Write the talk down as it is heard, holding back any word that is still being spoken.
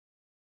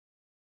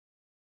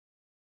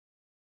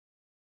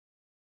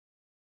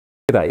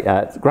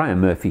G'day, it's Graham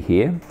Murphy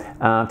here.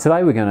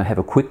 Today we're going to have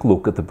a quick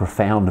look at the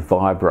Profound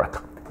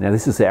Vibra. Now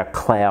this is our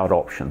cloud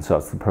option, so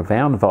it's the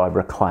Profound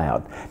Vibra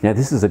Cloud. Now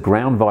this is a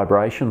ground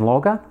vibration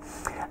logger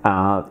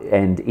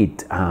and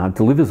it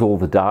delivers all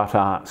the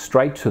data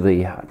straight to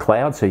the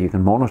cloud so you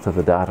can monitor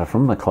the data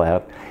from the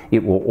cloud.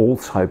 It will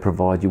also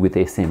provide you with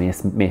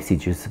SMS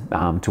messages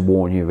to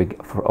warn you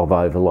of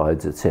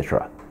overloads,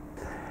 etc.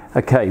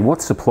 Okay,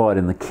 what's supplied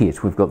in the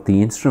kit? We've got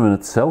the instrument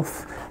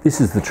itself.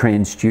 This is the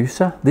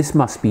transducer. This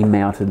must be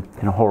mounted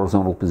in a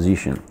horizontal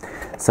position.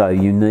 So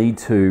you need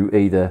to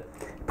either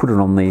put it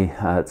on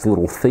its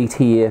little feet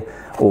here,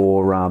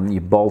 or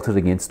you bolt it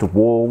against a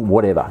wall,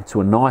 whatever,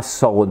 to a nice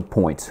solid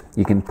point.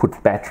 You can put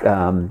bricks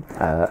on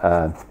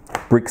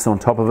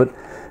top of it.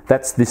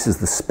 This is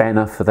the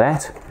spanner for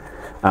that.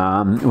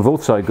 We've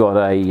also got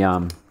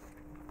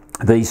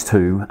these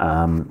two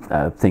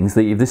things.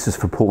 This is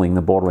for pulling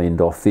the bottle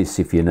end off this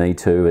if you need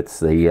to. It's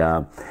the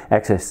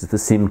access to the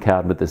SIM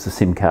card, but there's a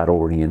SIM card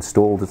already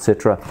installed,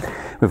 etc.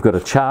 We've got a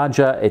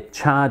charger. It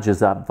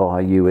charges up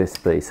via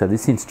USB. So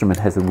this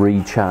instrument has a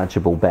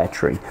rechargeable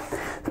battery.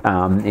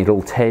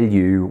 It'll tell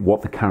you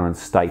what the current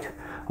state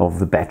of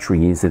the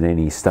battery is at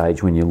any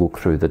stage when you look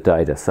through the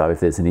data. So if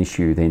there's an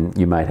issue, then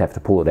you may have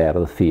to pull it out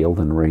of the field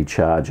and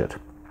recharge it.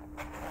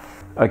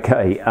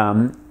 Okay.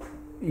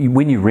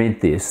 When you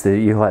rent this,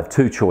 you'll have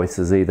two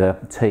choices. Either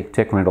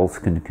Tech Rentals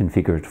can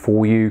configure it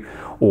for you,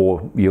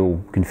 or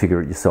you'll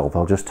configure it yourself.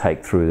 I'll just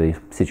take through the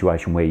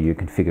situation where you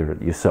configure it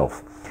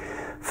yourself.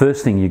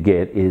 First thing you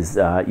get is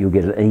you'll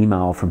get an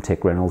email from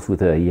Tech Rentals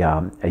with a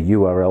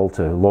URL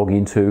to log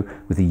into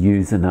with a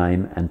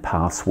username and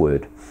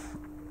password.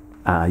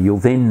 You'll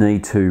then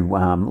need to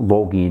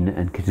log in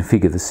and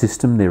configure the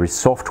system. There is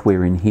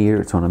software in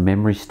here. It's on a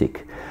memory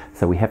stick.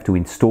 So we have to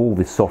install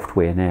this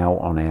software now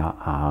on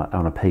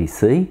a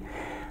PC.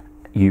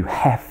 You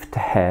have to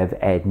have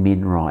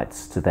admin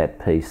rights to that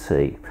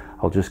PC.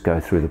 I'll just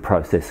go through the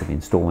process of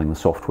installing the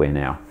software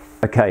now.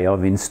 Okay,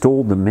 I've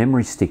installed the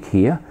memory stick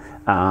here,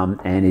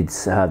 and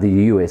it's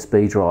the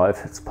USB drive.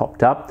 It's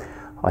popped up.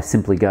 I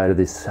simply go to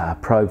this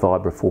Profound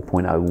Vibra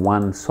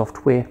 4.01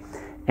 software,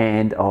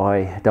 and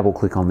I double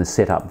click on the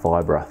Setup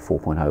Vibra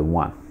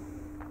 4.01.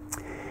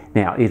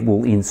 Now it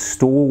will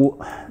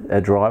install a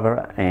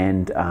driver,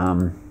 and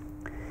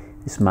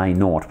this may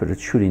not, but it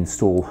should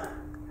install.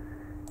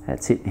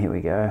 That's it, here we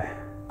go.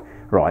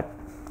 Right,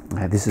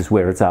 now this is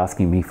where it's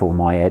asking me for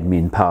my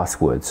admin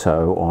password.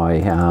 So I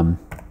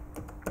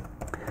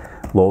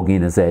log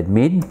in as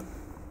admin.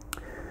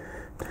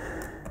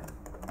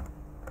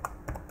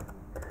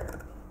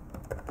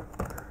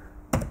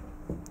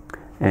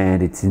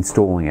 And it's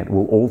installing it.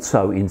 We'll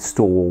also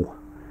install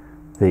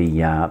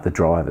the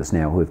drivers.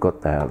 Now we've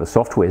got the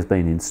software's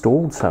been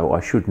installed, so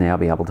I should now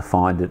be able to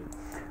find it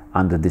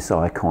under this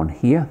icon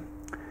here.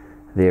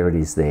 There it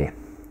is there.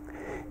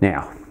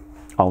 Now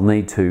I'll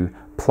need to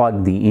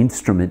plug the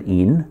instrument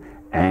in,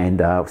 and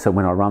so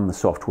when I run the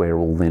software it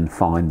will then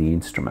find the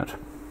instrument.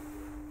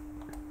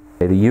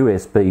 The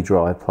USB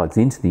drive plugs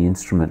into the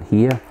instrument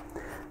here.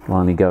 It'll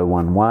only go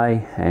one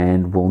way,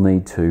 and we'll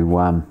need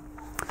to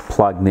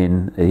plug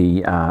then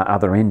the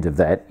other end of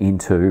that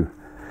into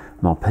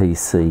my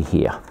PC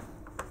here.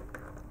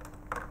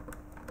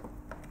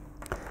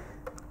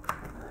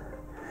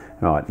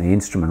 Right, the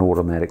instrument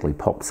automatically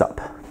pops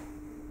up.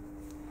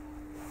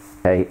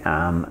 Okay,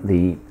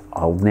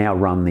 I'll now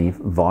run the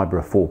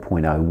Vibra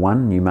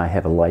 4.01. You may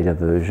have a later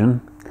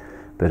version,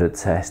 but it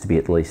has to be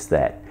at least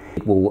that.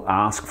 It will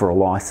ask for a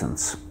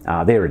license.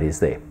 There it is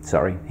there,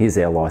 sorry. Here's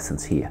our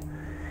license here.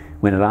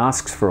 When it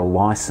asks for a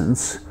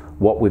license,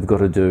 what we've got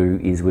to do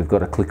is we've got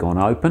to click on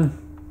open,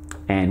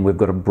 and we've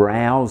got to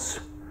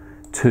browse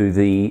to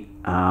the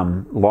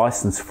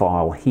license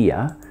file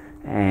here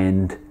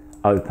and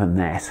open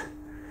that,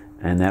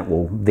 and that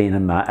will then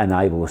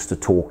enable us to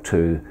talk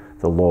to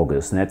the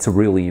loggers, and that's a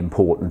really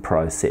important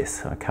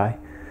process. Okay,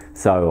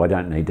 so I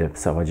don't need to,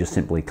 so I just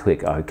simply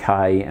click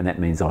OK, and that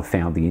means I've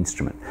found the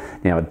instrument.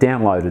 Now I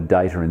downloaded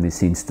data in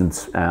this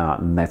instance,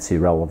 and that's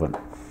irrelevant.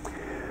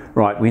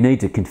 Right, we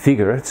need to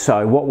configure it.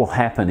 So what will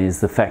happen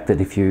is the fact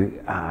that if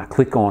you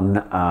click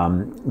on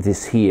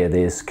this here,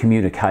 there's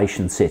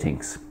communication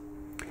settings.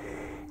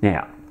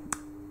 Now,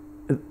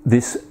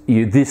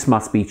 this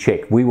must be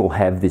checked. We will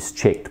have this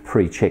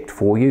pre-checked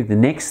for you. The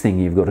next thing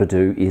you've got to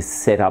do is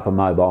set up a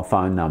mobile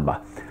phone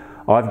number.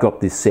 I've got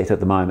this set at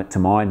the moment to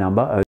my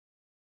number,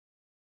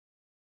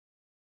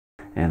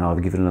 and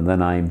I've given it the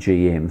name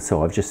GM.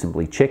 So I've just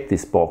simply checked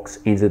this box,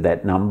 entered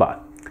that number.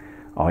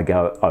 I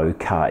go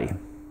OK.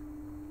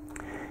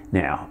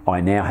 Now,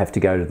 I now have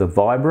to go to the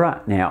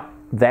Vibra. Now,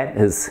 that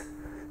has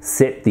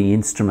set the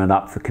instrument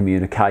up for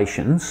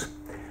communications.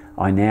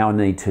 I now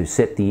need to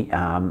set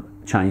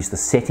change the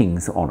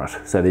settings on it.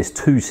 So there's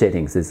two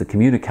settings. There's the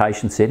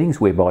communication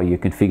settings, whereby you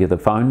configure the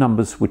phone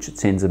numbers which it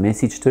sends a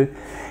message to,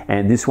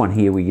 and this one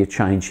here where you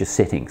change your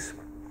settings.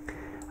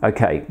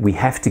 Okay, we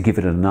have to give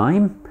it a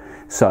name.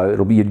 So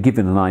it'll be you'd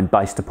given a name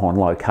based upon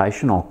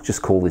location. I'll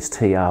just call this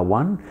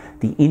TR1.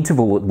 The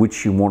interval at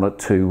which you want it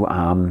to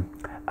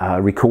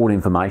record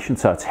information,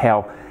 so it's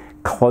how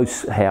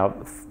how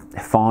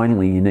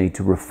finely you need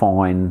to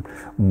refine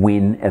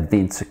when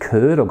events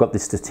occurred. I've got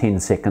this to 10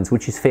 seconds,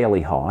 which is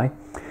fairly high.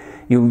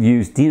 You'll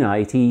use DIN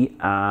 80,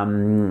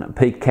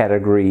 peak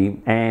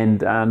category,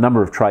 and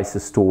number of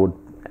traces stored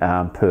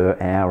per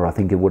hour, I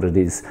think is what it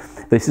is.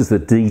 This is the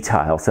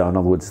detail, so in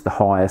other words, the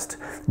highest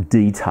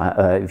detail,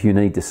 if you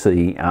need to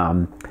see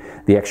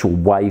the actual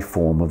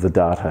waveform of the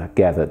data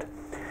gathered.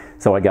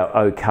 So I go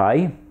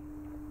OK.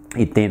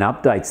 It then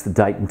updates the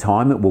date and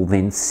time. It will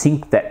then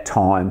sync that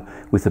time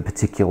with a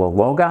particular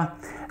logger.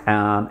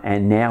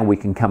 And now we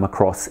can come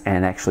across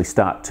and actually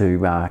start to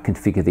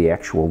configure the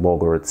actual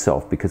logger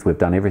itself, because we've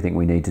done everything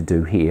we need to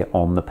do here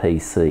on the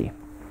PC.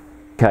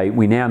 Okay,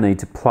 we now need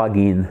to plug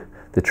in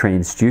the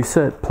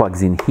transducer. It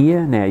plugs in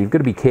here. Now you've got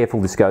to be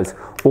careful, this goes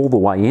all the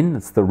way in.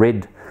 It's the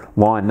red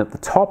line at the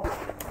top.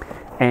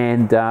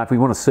 And if we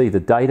want to see the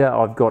data,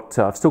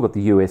 I've still got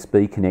the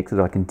USB connected.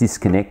 I can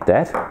disconnect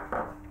that.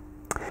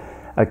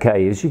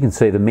 Okay, as you can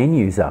see, the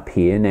menu's up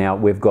here. Now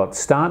we've got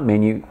start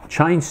menu,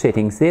 change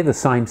settings. They're the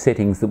same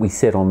settings that we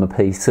set on the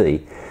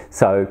PC.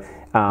 So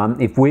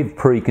if we've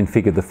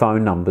pre-configured the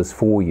phone numbers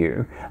for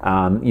you,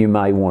 you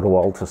may want to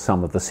alter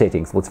some of the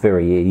settings. Well, it's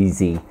very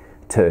easy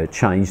to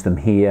change them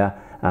here.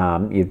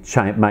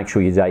 Make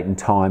sure your date and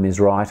time is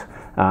right.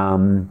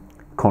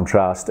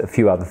 Contrast, a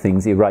few other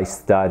things, erase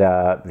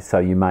data, so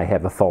you may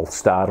have a false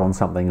start on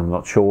something, I'm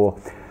not sure.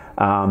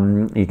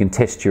 You can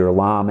test your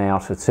alarm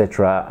out,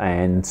 etc.,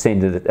 and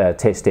send it a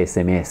test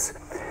SMS.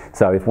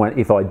 So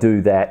if I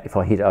do that, if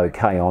I hit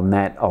OK on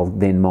that,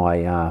 then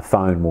my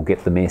phone will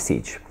get the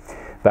message.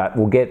 But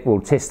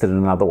we'll test it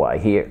another way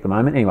here at the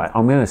moment. Anyway,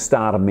 I'm going to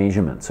start a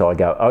measurement. So I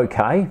go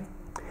OK.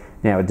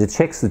 Now it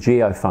detects the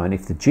geophone.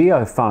 If the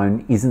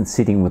geophone isn't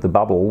sitting with a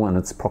bubble and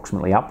it's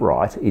approximately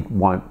upright, it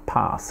won't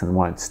pass and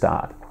won't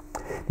start.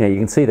 Now you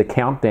can see the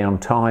countdown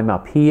time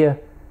up here.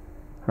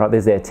 Right,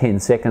 there's our 10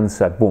 seconds,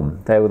 so boom,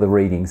 they were the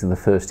readings in the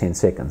first 10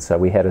 seconds. So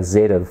we had a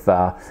Z of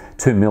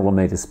 2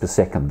 millimeters per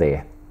second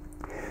there.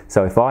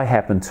 So if I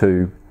happen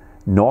to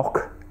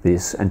knock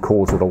this and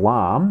cause an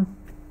alarm,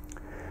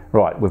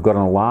 right, we've got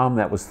an alarm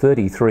that was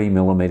 33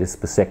 millimeters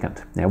per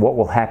second. Now what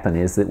will happen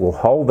is that we'll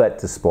hold that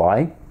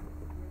display,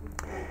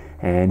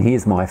 and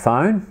here's my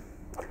phone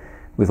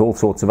with all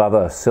sorts of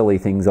other silly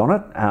things on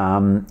it,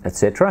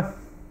 etc.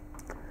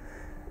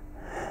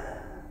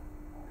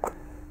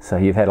 So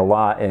you've had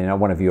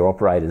one of your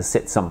operators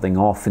set something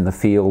off in the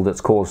field that's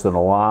caused an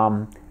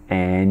alarm,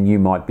 and you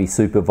might be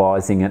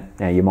supervising it.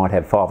 Now you might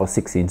have 5 or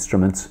 6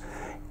 instruments.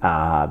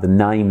 The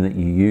name that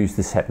you use,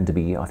 this happened to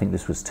be, I think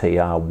this was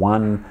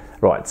TR1.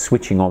 Right,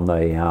 switching on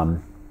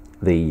the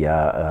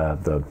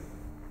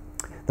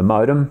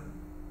modem,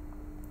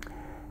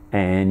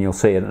 and you'll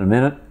see it in a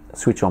minute.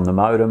 Switch on the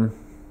modem,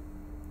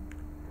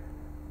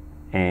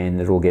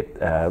 and it'll get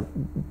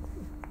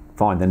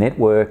find the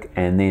network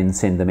and then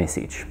send the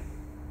message.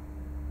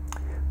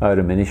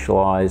 Modem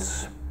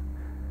initialize,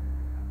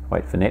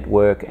 wait for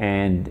network,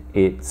 and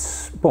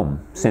it's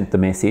boom, sent the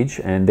message,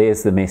 and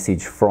there's the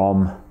message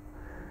from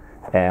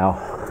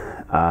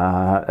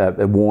our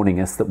warning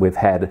us that we've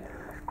had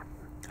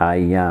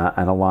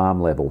an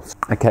alarm level.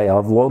 Okay,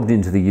 I've logged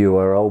into the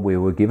URL we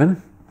were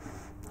given,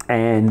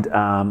 and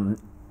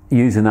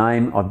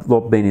username,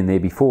 I've been in there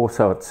before,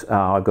 so it's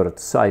I've got to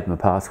save my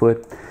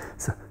password.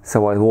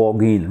 So I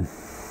log in.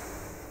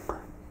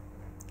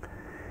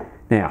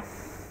 Now,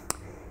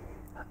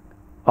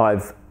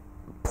 I've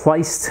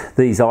placed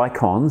these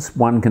icons.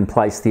 One can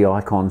place the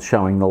icons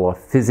showing the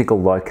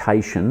physical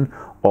location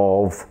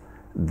of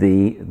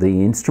the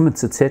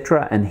instruments,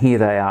 etc., and here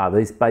they are.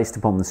 These based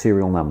upon the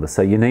serial number.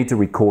 So you need to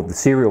record the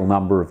serial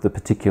number of the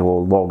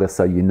particular logger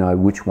so you know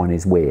which one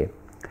is where.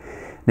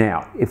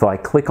 Now, if I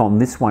click on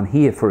this one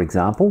here, for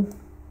example,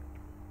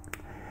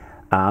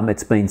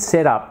 it's been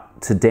set up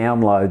to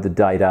download the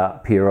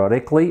data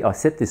periodically. I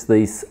set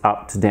these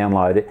up to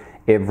download it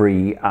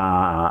every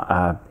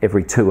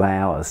 2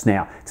 hours.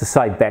 Now, to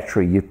save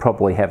battery, you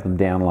probably have them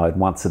download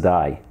once a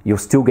day. You'll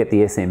still get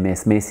the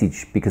SMS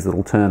message because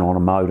it'll turn on a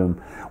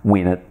modem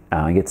when it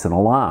gets an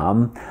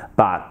alarm,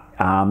 but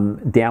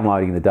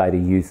downloading the data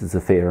uses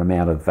a fair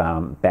amount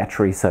of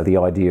battery, so the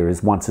idea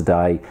is once a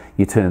day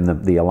you turn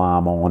the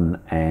alarm on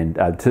and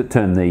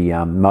turn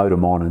the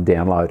modem on and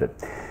download it.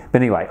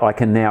 But anyway, I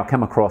can now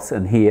come across,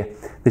 and here,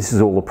 this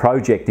is all the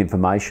project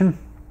information.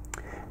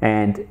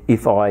 And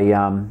if I,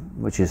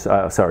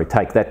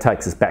 that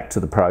takes us back to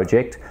the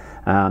project.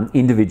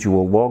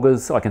 Individual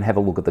loggers, I can have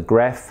a look at the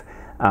graph.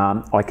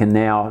 I can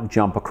now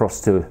jump across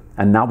to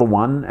another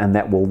one, and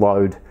that will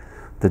load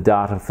the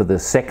data for the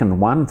second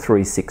one,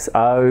 360,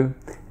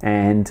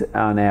 and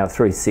now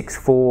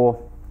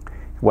 364.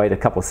 Wait a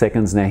couple of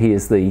seconds. Now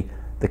here's the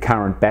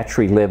current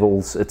battery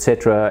levels,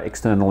 etc.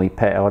 Externally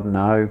powered,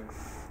 no,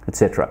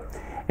 etc.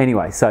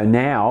 Anyway, so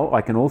now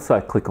I can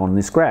also click on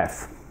this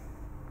graph.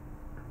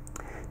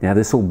 Now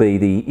this will be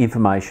the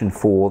information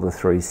for the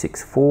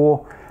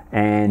 364,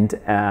 and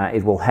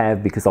it will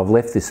have, because I've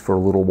left this for a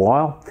little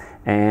while,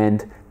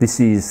 and this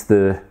is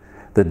the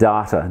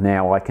data.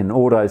 Now I can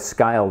auto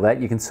scale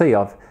that. You can see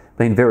I've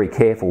been very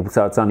careful,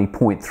 so it's only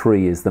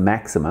 0.3 is the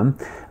maximum.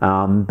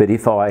 But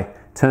if I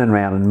turn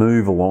around and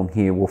move along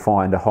here, we'll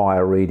find a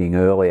higher reading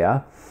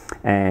earlier.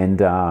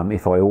 And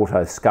if I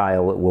auto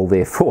scale, it will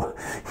therefore,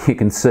 you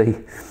can see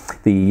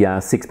the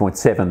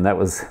 6.7, that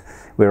was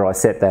where I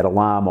set that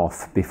alarm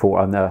off before.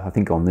 I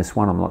think on this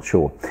one, I'm not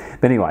sure.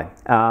 But anyway,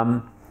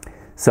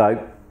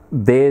 so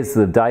there's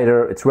the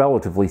data. It's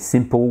relatively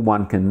simple.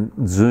 One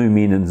can zoom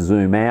in and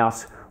zoom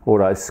out,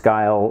 auto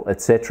scale,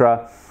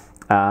 etc.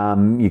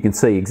 You can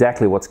see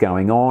exactly what's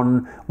going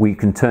on. We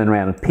can turn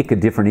around and pick a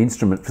different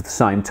instrument for the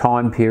same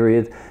time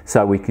period,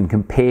 so we can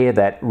compare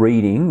that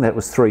reading. That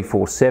was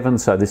 347,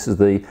 so these are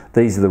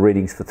the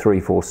readings for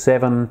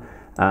 347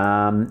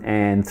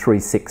 and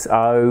 360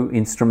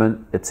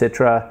 instrument,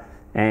 etc.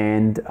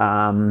 And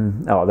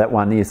that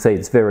one, you see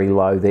it's very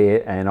low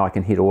there, and I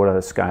can hit auto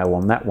scale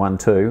on that one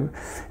too,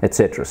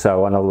 etc.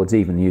 So in other words,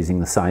 even using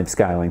the same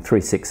scaling,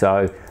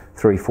 360,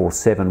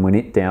 347, when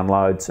it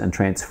downloads and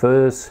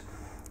transfers,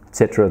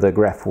 etc., the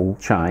graph will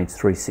change,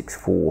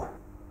 364.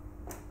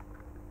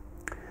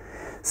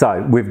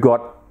 So we've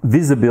got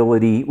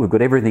visibility, we've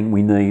got everything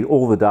we need,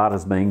 all the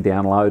data's being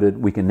downloaded.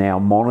 We can now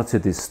monitor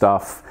this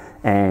stuff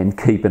and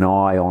keep an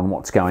eye on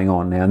what's going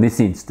on. Now in this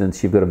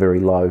instance, you've got a very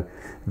low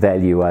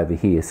value over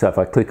here. So if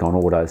I click on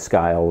auto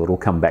scale, it'll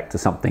come back to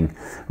something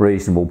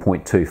reasonable,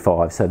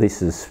 0.25. So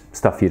this is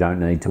stuff you don't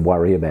need to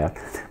worry about.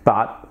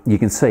 But you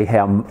can see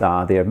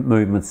how there are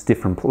movements,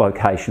 different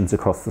locations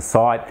across the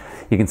site.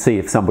 You can see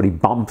if somebody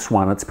bumps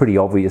one, it's pretty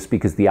obvious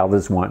because the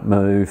others won't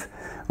move,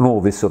 and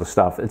all this sort of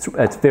stuff.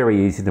 It's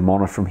very easy to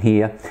monitor from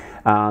here.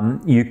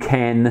 You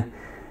can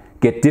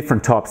get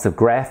different types of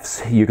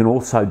graphs. You can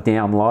also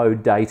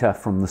download data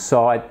from the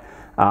site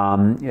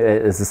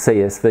as a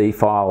CSV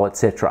file,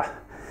 etc.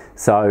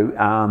 So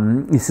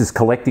this is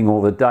collecting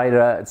all the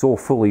data. It's all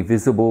fully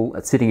visible.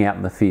 It's sitting out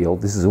in the field.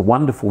 This is a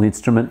wonderful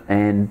instrument,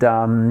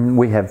 and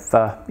we have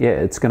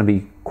it's going to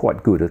be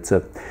quite good. It's a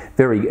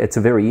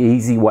very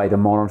easy way to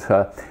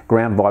monitor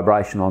ground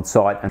vibration on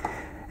site.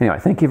 Anyway,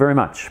 thank you very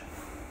much.